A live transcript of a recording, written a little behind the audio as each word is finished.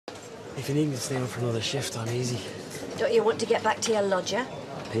If you need me to stay on for another shift, I'm easy. Don't you want to get back to your lodger?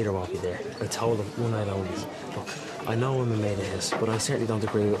 Peter won't be there. I told him one night only. Look, I know I'm a maid of his, but I certainly don't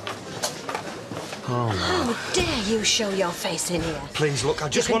agree with... Oh, no. How dare you show your face in here? Please, look, I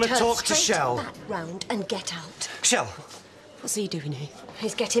just want to talk to Shell. Turn that round and get out. Shell! What's he doing here?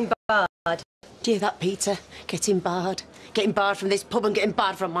 He's getting barred. Do you hear that, Peter? Getting barred. Getting barred from this pub and getting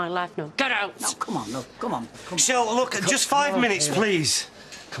barred from my life. No, get out! No, come on, no, come on. Shell, look, just 5 minutes, please.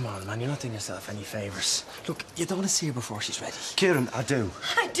 Come on, man, you're not doing yourself any favours. Look, you don't want to see her before she's ready. Ciaran, I do.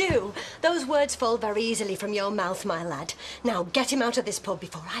 I do. Those words fall very easily from your mouth, my lad. Now, get him out of this pub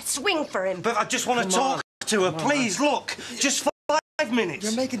before I swing for him. But I just want to talk to her, please, look. Just 5 minutes.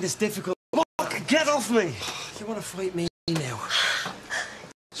 You're making this difficult. Look, get off me. You want to fight me now?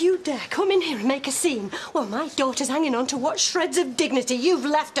 You dare come in here and make a scene? Well, my daughter's hanging on to what shreds of dignity you've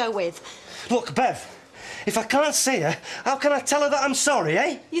left her with. Look, Bev, if I can't see her, how can I tell her that I'm sorry,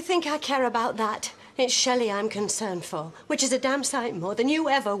 eh? You think I care about that? It's Shelley I'm concerned for, which is a damn sight more than you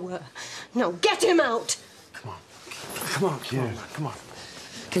ever were. No, get him out! Come on, man, come on.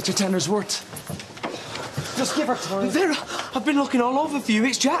 Get your tenner's worth. Just give her time. Vera, I've been looking all over for you.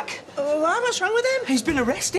 It's Jack. What's wrong with him? He's been arrested.